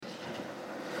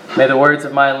May the words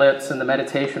of my lips and the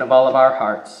meditation of all of our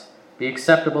hearts be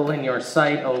acceptable in your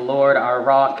sight, O Lord, our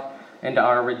rock and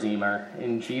our Redeemer.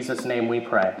 In Jesus' name we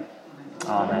pray.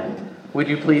 Amen. Would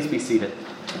you please be seated?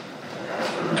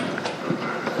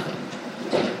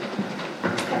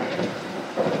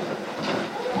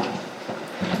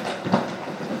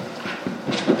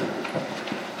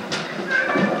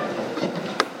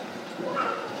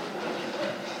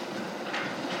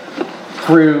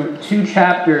 Through 2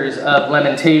 chapters of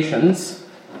Lamentations,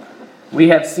 we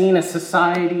have seen a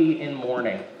society in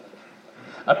mourning,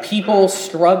 a people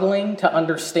struggling to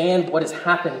understand what has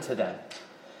happened to them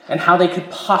and how they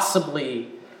could possibly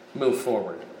move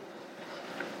forward.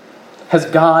 Has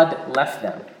God left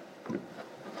them?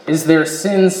 Is their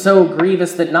sin so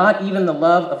grievous that not even the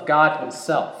love of God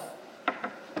himself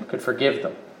could forgive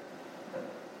them?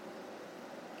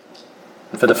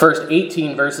 For the first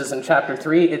 18 verses in chapter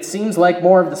 3, it seems like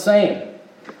more of the same.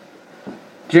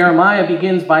 Jeremiah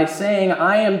begins by saying,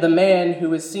 I am the man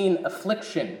who has seen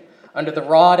affliction under the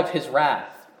rod of his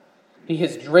wrath. He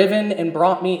has driven and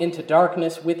brought me into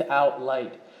darkness without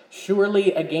light.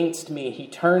 Surely against me he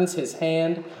turns his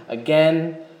hand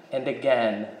again and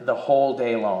again the whole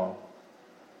day long.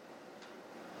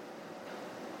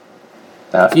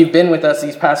 Now, if you've been with us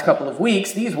these past couple of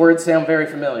weeks, these words sound very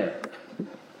familiar.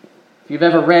 If you've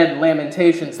ever read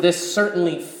Lamentations, this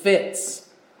certainly fits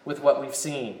with what we've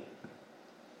seen.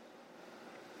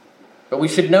 But we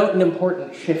should note an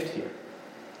important shift here.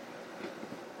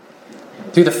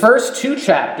 Through the first 2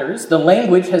 chapters, the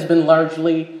language has been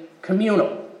largely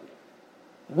communal.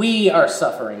 We are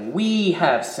suffering. We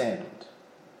have sinned.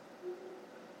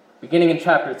 Beginning in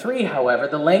chapter 3, however,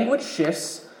 the language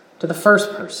shifts to the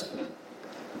first person.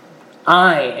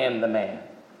 I am the man,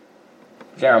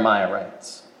 Jeremiah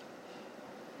writes.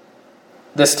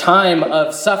 This time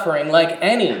of suffering, like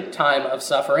any time of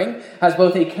suffering, has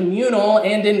both a communal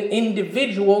and an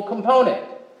individual component.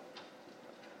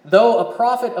 Though a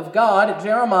prophet of God,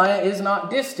 Jeremiah is not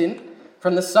distant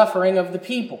from the suffering of the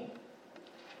people.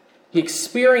 He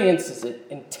experiences it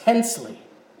intensely.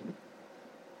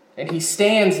 And he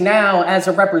stands now as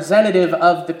a representative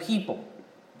of the people.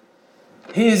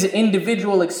 His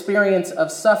individual experience of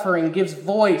suffering gives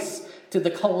voice to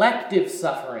the collective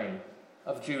suffering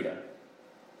of Judah.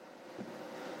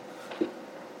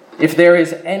 If there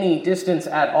is any distance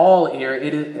at all here, it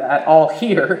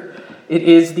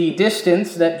is the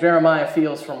distance that Jeremiah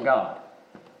feels from God.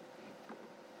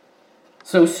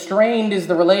 So strained is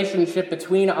the relationship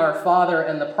between our father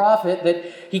and the prophet that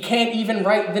he can't even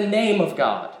write the name of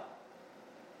God.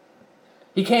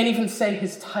 He can't even say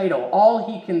his title.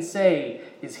 All he can say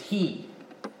is he.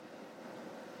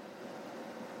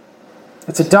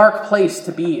 It's a dark place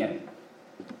to be in.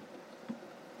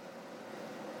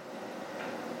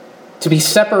 To be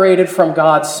separated from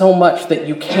God so much that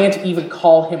you can't even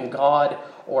call him God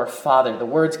or Father. The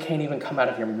words can't even come out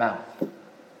of your mouth.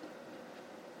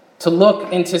 To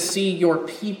look and to see your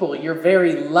people, your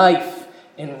very life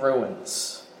in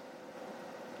ruins.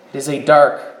 It is a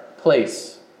dark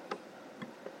place.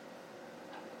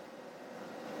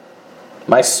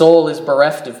 My soul is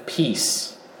bereft of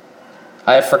peace.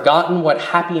 I have forgotten what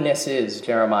happiness is,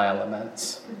 Jeremiah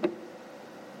laments.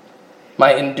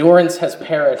 My endurance has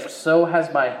perished, so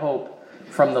has my hope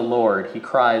from the Lord, he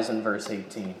cries in verse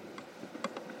 18.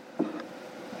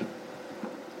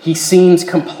 He seems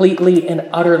completely and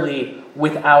utterly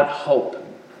without hope.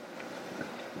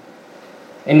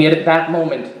 And yet at that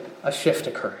moment, a shift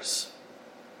occurs.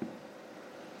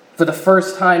 For the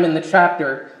first time in the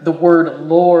chapter, the word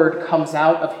Lord comes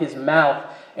out of his mouth,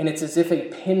 and it's as if a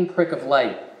pinprick of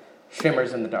light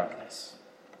shimmers in the darkness.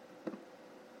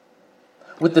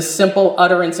 With the simple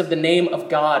utterance of the name of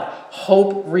God,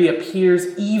 hope reappears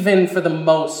even for the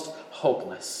most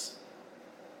hopeless.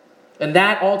 And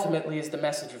that ultimately is the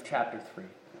message of chapter 3.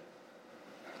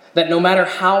 That no matter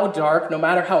how dark, no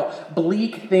matter how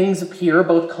bleak things appear,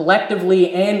 both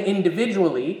collectively and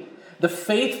individually, the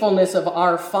faithfulness of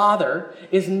our Father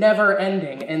is never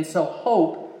ending, and so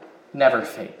hope never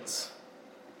fades.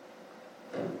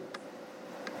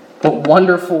 What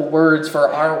wonderful words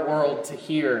for our world to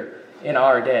hear in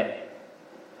our day.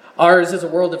 Ours is a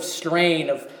world of strain,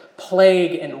 of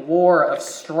plague and war, of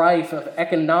strife, of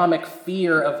economic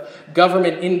fear, of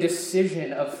government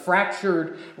indecision, of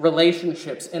fractured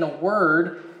relationships. In a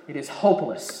word, it is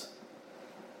hopeless.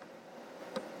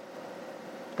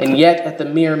 And yet, at the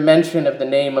mere mention of the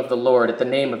name of the Lord, at the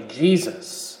name of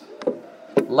Jesus,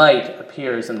 light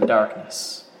appears in the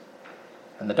darkness,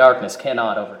 and the darkness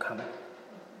cannot overcome it.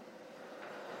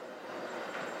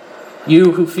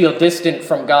 You who feel distant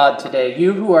from God today,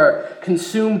 you who are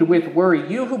consumed with worry,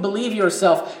 you who believe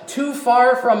yourself too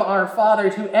far from our Father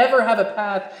to ever have a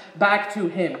path back to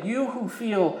Him, you who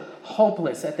feel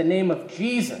hopeless at the name of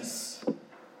Jesus,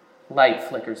 light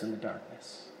flickers in the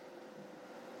darkness.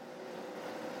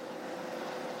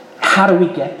 How do we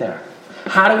get there?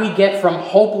 How do we get from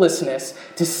hopelessness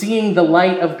to seeing the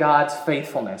light of God's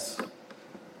faithfulness?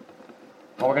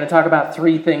 Well, we're going to talk about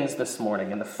three things this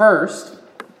morning. And the first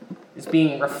is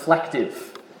being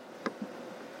reflective.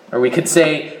 Or we could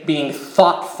say being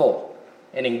thoughtful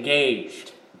and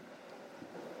engaged.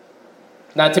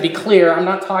 Now, to be clear, I'm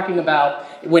not talking about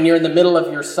when you're in the middle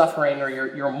of your suffering or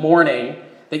your mourning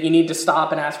that you need to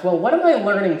stop and ask, well, what am I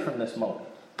learning from this moment?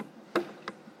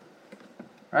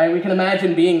 Right? We can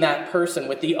imagine being that person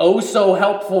with the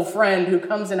oh-so-helpful friend who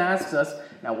comes and asks us,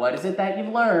 now what is it that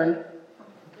you've learned?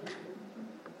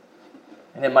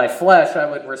 And in my flesh, I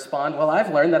would respond, well,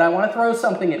 I've learned that I want to throw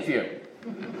something at you.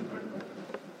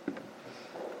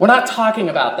 We're not talking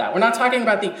about that. We're not talking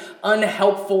about the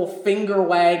unhelpful,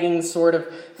 finger-wagging sort of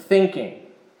thinking.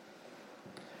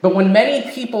 But when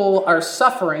many people are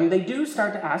suffering, they do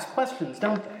start to ask questions,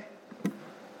 don't they?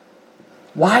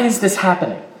 Why is this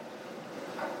happening?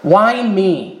 Why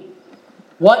me?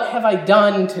 What have I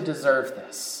done to deserve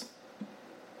this?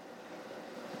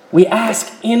 We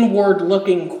ask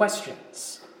inward-looking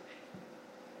questions.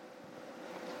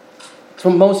 It's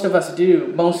what most of us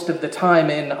do most of the time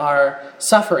in our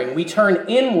suffering. We turn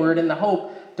inward in the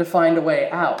hope to find a way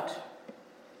out.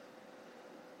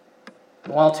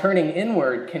 While turning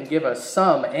inward can give us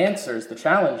some answers, the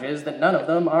challenge is that none of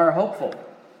them are hopeful.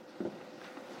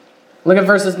 Look at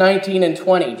verses 19 and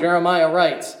 20. Jeremiah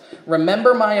writes,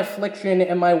 "Remember my affliction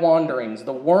and my wanderings,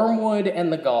 the wormwood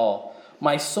and the gall.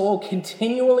 My soul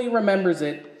continually remembers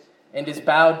it and is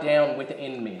bowed down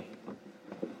within me."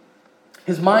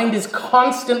 His mind is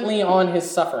constantly on his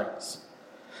sufferings.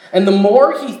 And the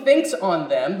more he thinks on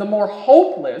them, the more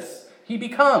hopeless he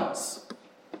becomes.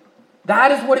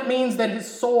 That is what it means that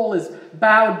his soul is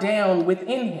bowed down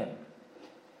within him.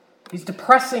 He's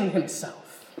depressing himself.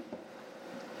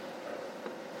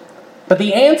 But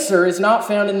the answer is not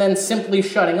found in then simply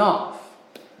shutting off.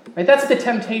 Right? That's the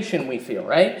temptation we feel,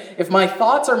 right? If my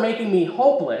thoughts are making me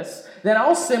hopeless, then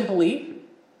I'll simply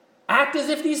act as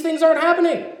if these things aren't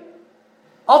happening.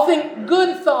 I'll think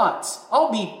good thoughts.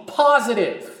 I'll be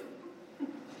positive.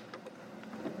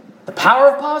 The power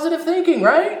of positive thinking,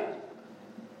 right?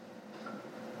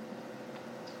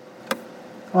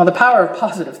 Well, the power of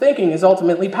positive thinking is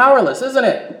ultimately powerless, isn't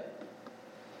it?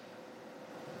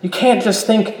 You can't just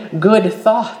think good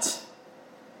thoughts.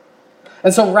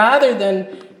 And so rather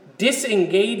than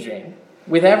disengaging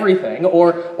with everything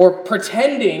or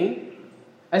pretending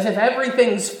as if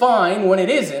everything's fine when it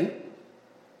isn't,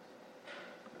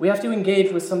 we have to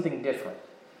engage with something different.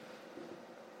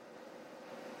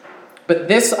 But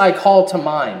this I call to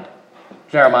mind,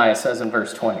 Jeremiah says in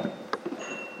verse 20.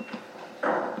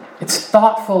 It's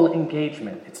thoughtful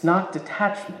engagement. It's not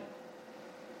detachment.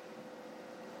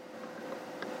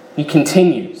 He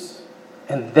continues,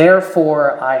 "And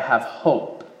therefore I have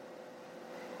hope."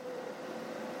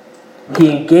 He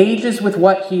engages with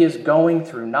what he is going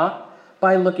through, not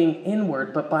by looking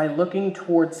inward, but by looking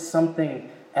towards something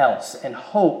else, and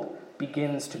hope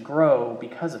begins to grow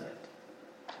because of it.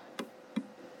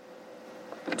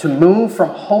 To move from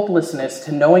hopelessness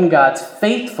to knowing God's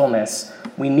faithfulness,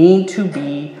 we need to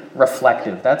be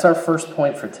reflective. That's our first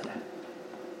point for today.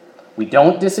 We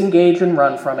don't disengage and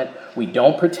run from it. We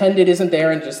don't pretend it isn't there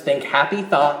and just think happy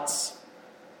thoughts.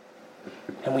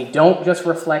 And we don't just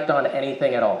reflect on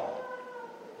anything at all.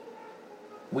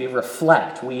 We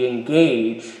reflect, we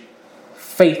engage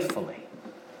faithfully.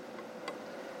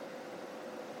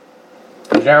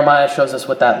 Jeremiah shows us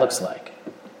what that looks like.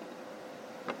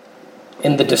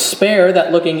 In the despair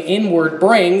that looking inward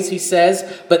brings, he says,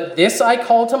 "But this I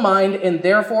call to mind, and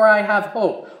therefore I have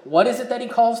hope." What is it that he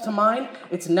calls to mind?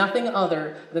 It's nothing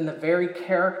other than the very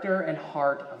character and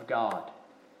heart of God.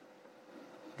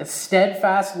 The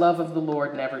steadfast love of the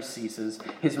Lord never ceases.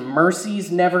 His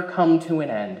mercies never come to an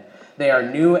end. They are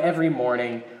new every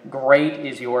morning. Great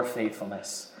is your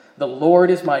faithfulness. The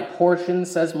Lord is my portion,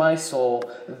 says my soul.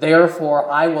 Therefore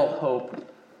I will hope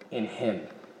in him.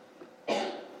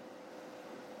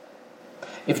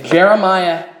 If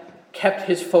Jeremiah kept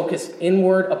his focus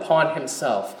inward upon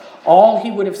himself, all he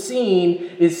would have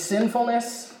seen is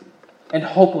sinfulness and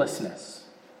hopelessness.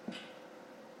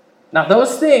 Now,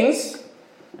 those things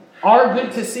are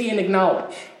good to see and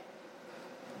acknowledge,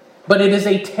 but it is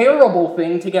a terrible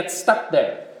thing to get stuck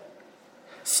there.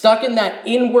 stuck in that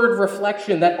inward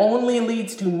reflection that only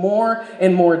leads to more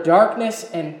and more darkness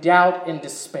and doubt and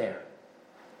despair.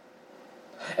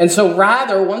 And so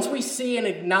rather, once we see and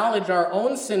acknowledge our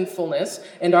own sinfulness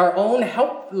and our own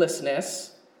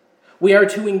helplessness, we are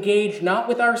to engage not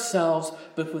with ourselves,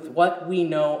 but with what we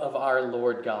know of our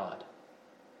Lord God.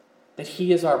 That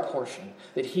He is our portion,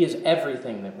 that He is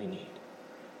everything that we need.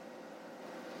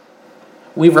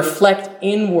 We reflect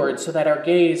inward so that our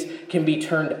gaze can be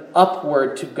turned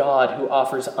upward to God, who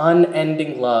offers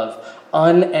unending love,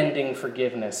 unending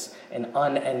forgiveness, and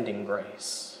unending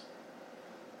grace.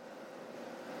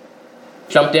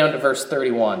 Jump down to verse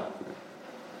 31.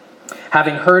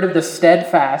 Having heard of the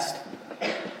steadfast,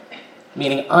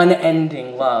 meaning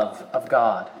unending love of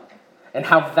God, and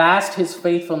how vast His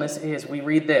faithfulness is, we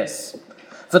read this.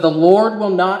 For the Lord will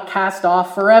not cast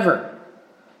off forever,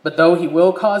 but though He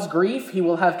will cause grief, He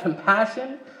will have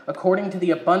compassion according to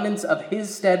the abundance of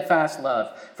His steadfast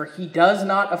love. For He does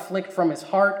not afflict from His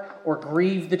heart or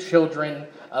grieve the children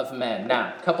of men.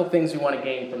 Now, a couple things we want to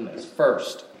gain from this.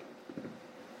 First,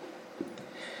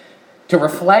 to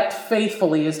reflect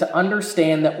faithfully is to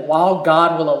understand that while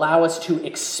God will allow us to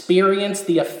experience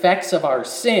the effects of our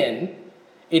sin,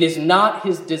 it is not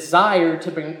His desire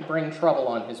to bring trouble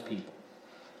on His people.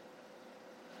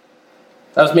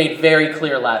 That was made very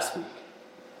clear last week,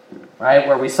 right?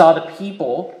 Where we saw the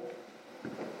people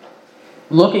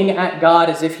looking at God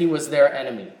as if He was their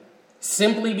enemy,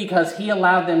 simply because He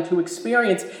allowed them to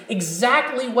experience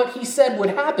exactly what He said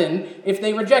would happen if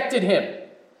they rejected Him.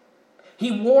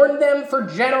 He warned them for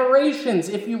generations,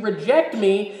 if you reject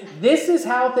me, this is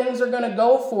how things are going to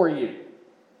go for you,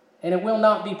 and it will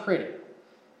not be pretty.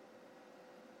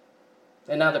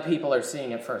 And now the people are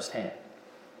seeing it firsthand.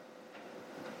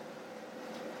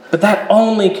 But that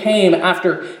only came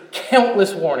after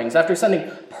countless warnings, after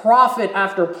sending prophet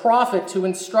after prophet to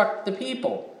instruct the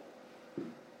people.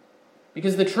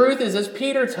 Because the truth is, as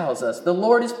Peter tells us, the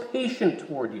Lord is patient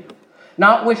toward you,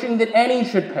 not wishing that any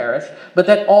should perish, but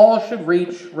that all should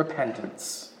reach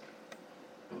repentance.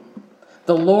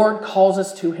 The Lord calls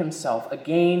us to Himself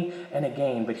again and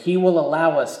again, but He will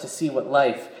allow us to see what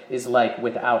life is like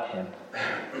without Him.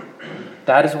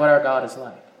 That is what our God is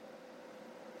like.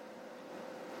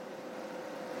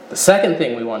 The second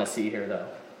thing we want to see here,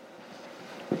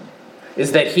 though,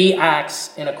 is that He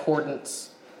acts in accordance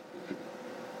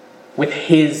with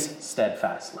His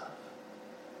steadfast love.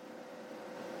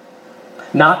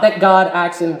 Not that God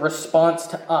acts in response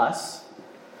to us,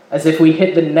 as if we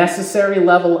hit the necessary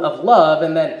level of love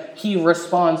and then He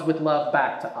responds with love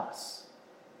back to us.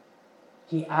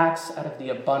 He acts out of the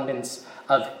abundance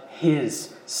of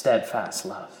His steadfast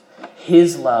love.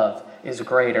 His love is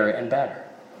greater and better,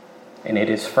 and it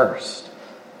is first.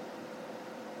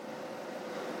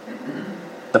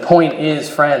 The point is,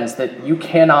 friends, that you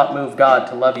cannot move God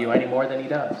to love you any more than He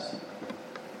does.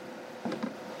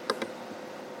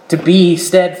 To be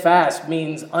steadfast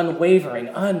means unwavering,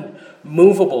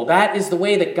 unmovable. That is the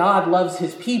way that God loves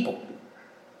His people.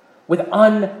 With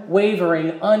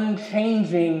unwavering,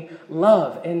 unchanging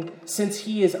love. And since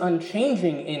He is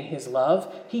unchanging in His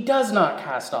love, He does not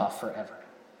cast off forever.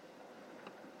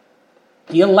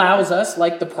 He allows us,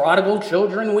 like the prodigal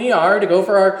children we are, to go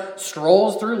for our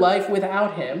strolls through life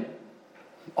without Him.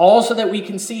 All so that we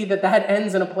can see that that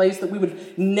ends in a place that we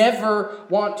would never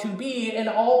want to be, and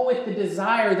all with the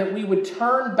desire that we would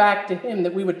turn back to Him,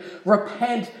 that we would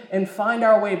repent and find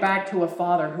our way back to a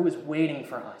Father who is waiting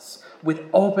for us with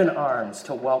open arms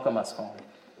to welcome us home.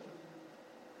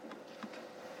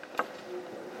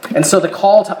 And so the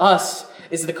call to us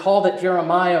is the call that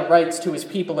Jeremiah writes to his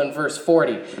people in verse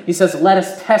 40. He says, let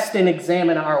us test and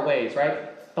examine our ways, right?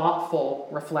 Thoughtful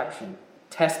reflection.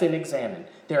 Test and examine.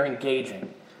 They're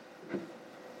engaging.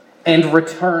 And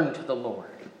return to the Lord.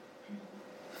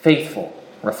 Faithful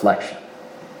reflection.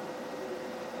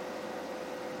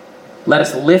 Let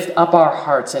us lift up our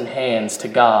hearts and hands to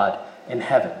God in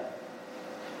heaven.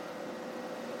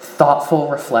 Thoughtful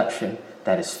reflection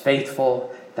that is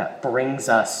faithful, that brings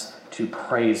us to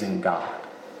praising God.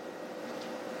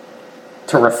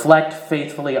 To reflect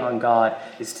faithfully on God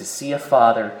is to see a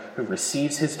Father who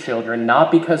receives His children, not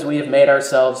because we have made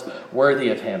ourselves worthy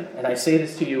of Him. And I say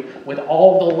this to you with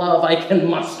all the love I can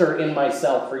muster in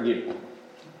myself for you.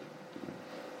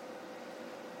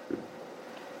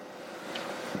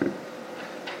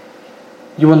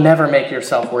 You will never make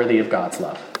yourself worthy of God's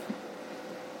love.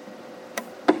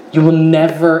 You will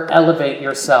never elevate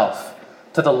yourself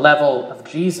to the level of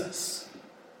Jesus.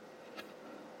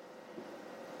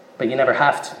 But you never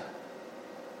have to.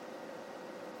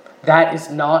 That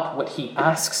is not what He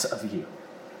asks of you.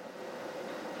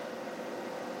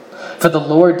 For the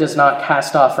Lord does not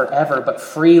cast off forever, but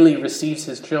freely receives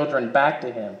his children back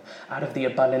to him out of the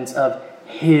abundance of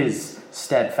his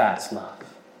steadfast love.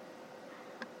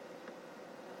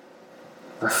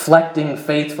 Reflecting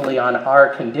faithfully on our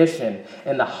condition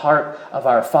in the heart of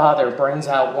our Father brings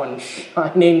out one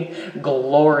shining,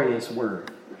 glorious word.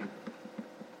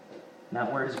 And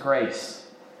that word is grace.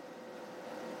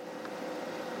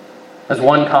 As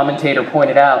one commentator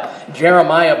pointed out,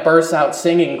 Jeremiah bursts out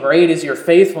singing, "Great is your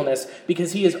faithfulness,"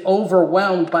 because he is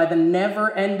overwhelmed by the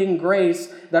never-ending grace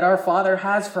that our Father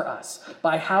has for us,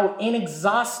 by how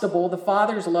inexhaustible the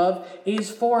Father's love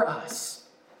is for us.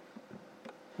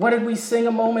 What did we sing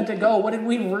a moment ago? What did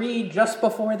we read just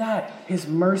before that? His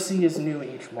mercy is new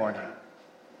each morning.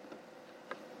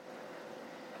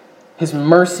 His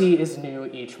mercy is new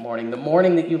each morning. The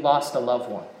morning that you lost a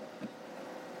loved one.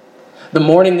 The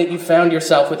morning that you found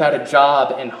yourself without a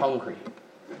job and hungry.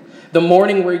 The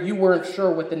morning where you weren't sure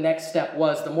what the next step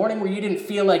was. The morning where you didn't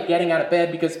feel like getting out of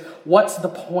bed because what's the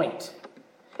point?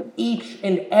 Each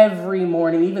and every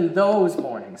morning, even those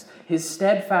mornings, his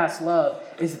steadfast love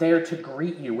is there to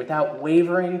greet you without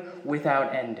wavering,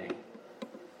 without ending.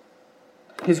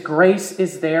 His grace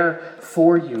is there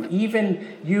for you,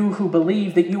 even you who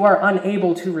believe that you are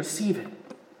unable to receive it.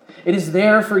 It is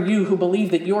there for you who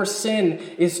believe that your sin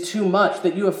is too much,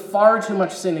 that you have far too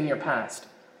much sin in your past,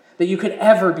 that you could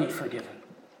ever be forgiven.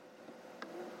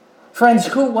 Friends,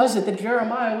 who was it that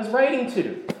Jeremiah was writing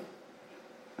to?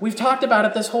 We've talked about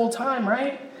it this whole time,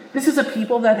 right? This is a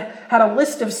people that had a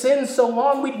list of sins so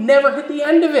long we'd never hit the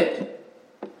end of it.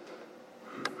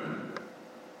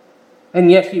 And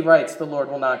yet he writes, the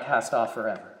Lord will not cast off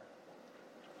forever.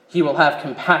 He will have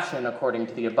compassion according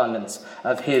to the abundance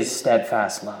of his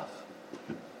steadfast love.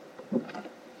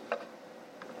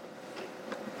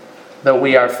 Though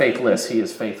we are faithless, he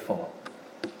is faithful.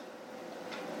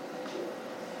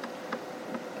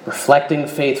 Reflecting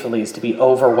faithfully is to be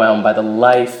overwhelmed by the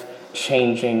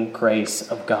life-changing grace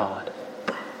of God.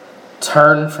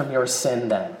 Turn from your sin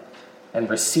then and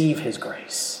receive his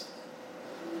grace.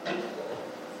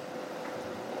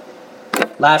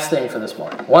 Last thing for this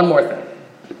morning. One more thing.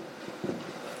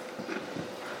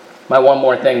 My one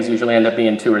more things usually end up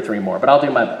being two or three more, but I'll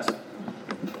do my best.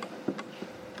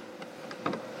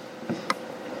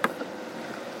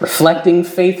 Reflecting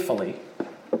faithfully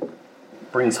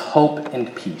brings hope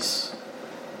and peace.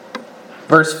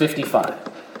 Verse 55.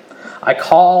 I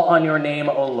call on your name,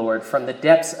 O Lord, from the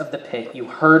depths of the pit. You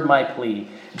heard my plea.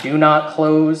 Do not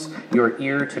close your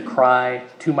ear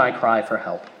to my cry for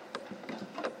help.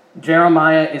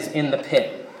 Jeremiah is in the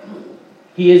pit.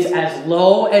 He is as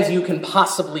low as you can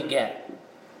possibly get.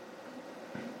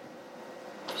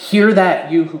 Hear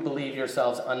that, you who believe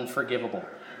yourselves unforgivable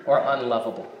or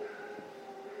unlovable.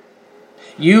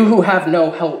 You who have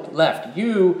no hope left.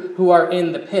 You who are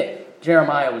in the pit.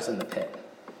 Jeremiah was in the pit.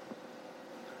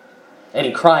 And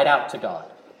he cried out to God.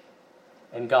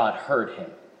 And God heard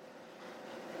him.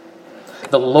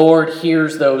 The Lord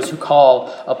hears those who call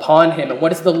upon him. And what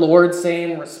does the Lord say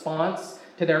in response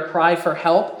to their cry for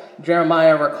help?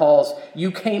 Jeremiah recalls,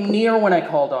 you came near when I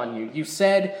called on you. You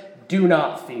said, do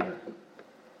not fear.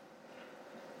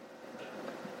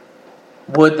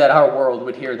 Would that our world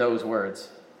would hear those words.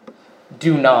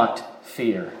 Do not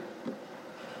fear.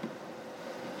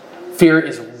 Fear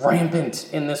is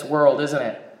rampant in this world, isn't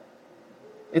it?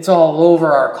 It's all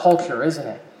over our culture, isn't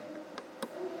it?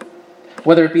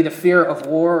 Whether it be the fear of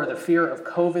war or the fear of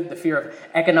COVID, the fear of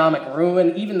economic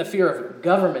ruin, even the fear of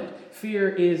government, fear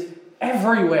is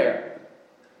everywhere.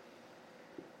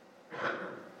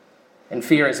 And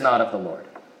fear is not of the Lord.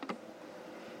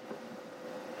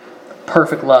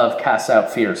 Perfect love casts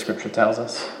out fear, Scripture tells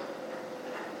us.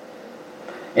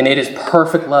 And it is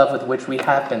perfect love with which we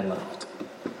have been loved.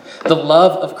 The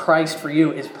love of Christ for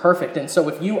you is perfect. And so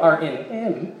if you are in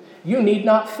him, you need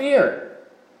not fear.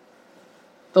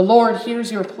 The Lord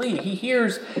hears your plea. He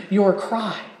hears your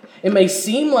cry. It may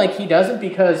seem like he doesn't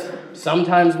because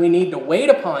sometimes we need to wait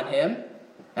upon him.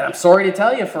 And I'm sorry to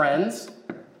tell you, friends,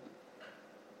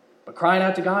 but crying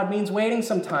out to God means waiting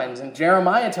sometimes. And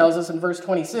Jeremiah tells us in verse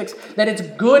 26 that it's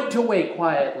good to wait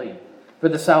quietly for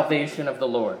the salvation of the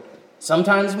Lord.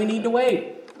 Sometimes we need to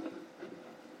wait.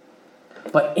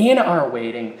 But in our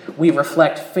waiting, we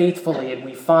reflect faithfully and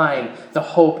we find the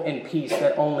hope and peace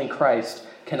that only Christ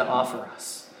can offer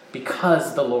us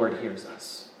because the Lord hears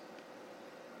us.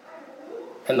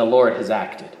 And the Lord has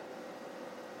acted.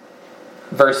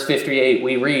 Verse 58,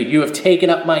 we read, you have taken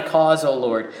up my cause, O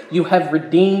Lord. You have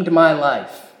redeemed my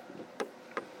life.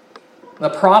 The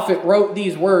prophet wrote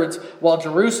these words while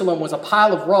Jerusalem was a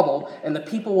pile of rubble and the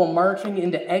people were marching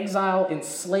into exile and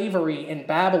slavery in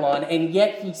Babylon, and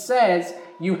yet he says,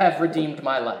 "You have redeemed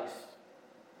my life."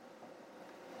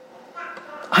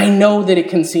 I know that it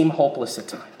can seem hopeless at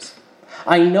times.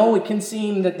 I know it can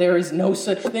seem that there is no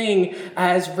such thing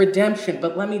as redemption.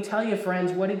 But let me tell you,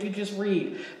 friends, what did you just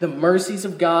read? The mercies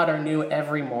of God are new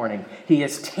every morning. He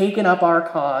has taken up our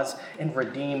cause and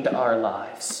redeemed our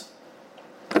lives.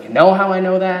 You know how I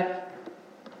know that?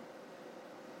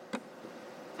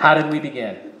 How did we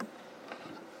begin?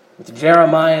 With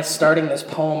Jeremiah starting this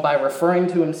poem by referring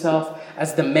to himself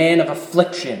as the man of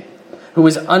affliction, who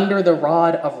was under the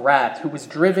rod of wrath, who was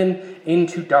driven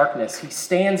into darkness. He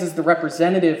stands as the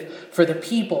representative for the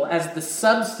people, as the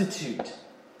substitute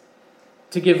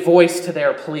to give voice to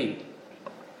their plea.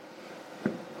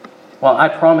 Well, I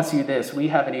promise you this, we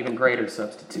have an even greater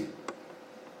substitute.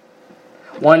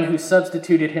 One who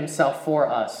substituted himself for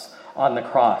us on the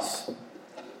cross.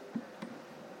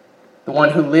 The one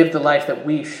who lived the life that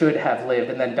we should have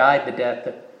lived and then died the death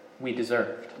that we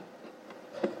deserved,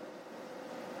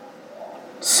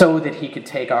 so that he could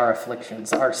take our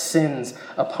afflictions, our sins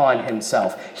upon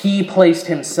himself. He placed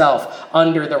himself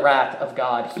under the wrath of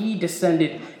God. He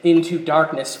descended into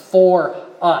darkness for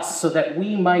us so that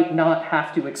we might not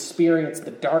have to experience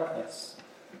the darkness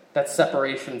that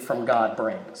separation from God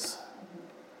brings.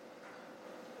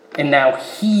 And now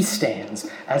he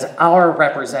stands as our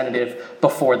representative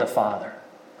before the Father.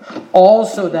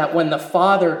 Also that when the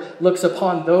Father looks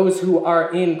upon those who are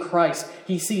in Christ,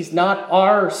 he sees not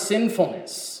our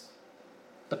sinfulness,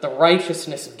 but the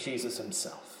righteousness of Jesus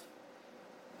himself.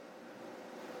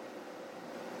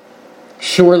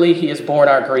 Surely he has borne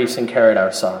our griefs and carried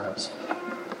our sorrows.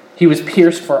 He was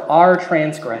pierced for our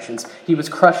transgressions. He was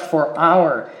crushed for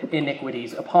our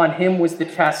iniquities. Upon him was the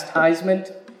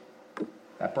chastisement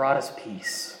that brought us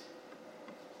peace.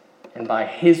 And by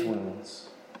his wounds,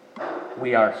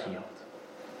 we are healed.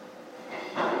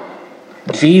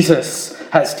 Jesus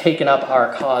has taken up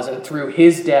our cause, and through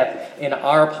his death in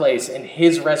our place, in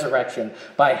his resurrection,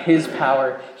 by his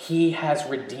power, he has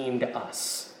redeemed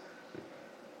us,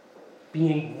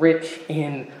 being rich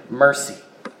in mercy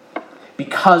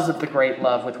because of the great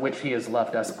love with which he has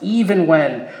loved us. Even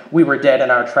when we were dead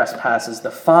in our trespasses, the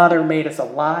Father made us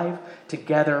alive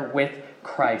together with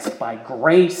Christ. By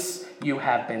grace you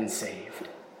have been saved.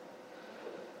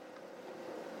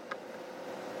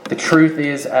 The truth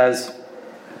is, as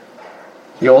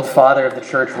the old father of the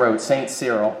church wrote, St.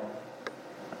 Cyril,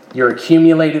 your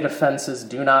accumulated offenses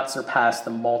do not surpass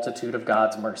the multitude of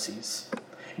God's mercies.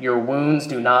 Your wounds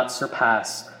do not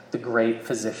surpass the great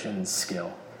physician's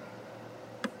skill.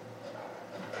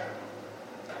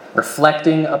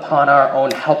 Reflecting upon our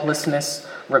own helplessness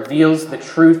reveals the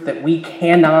truth that we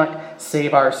cannot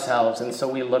save ourselves, and so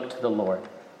we look to the Lord.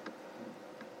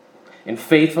 In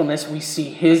faithfulness, we see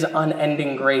his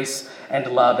unending grace and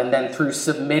love, and then through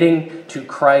submitting to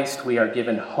Christ, we are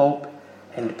given hope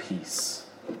and peace,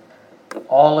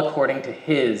 all according to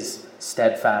his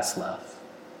steadfast love.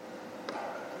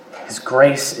 His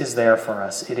grace is there for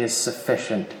us. It is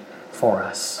sufficient for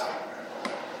us.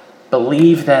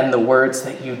 Believe then the words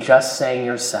that you just sang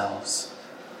yourselves.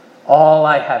 All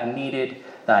I have needed,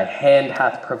 thy hand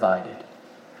hath provided.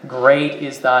 Great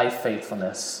is thy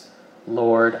faithfulness,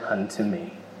 Lord, unto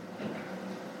me.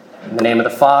 In the name of the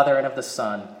Father, and of the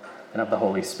Son, and of the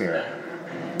Holy Spirit.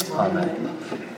 Amen.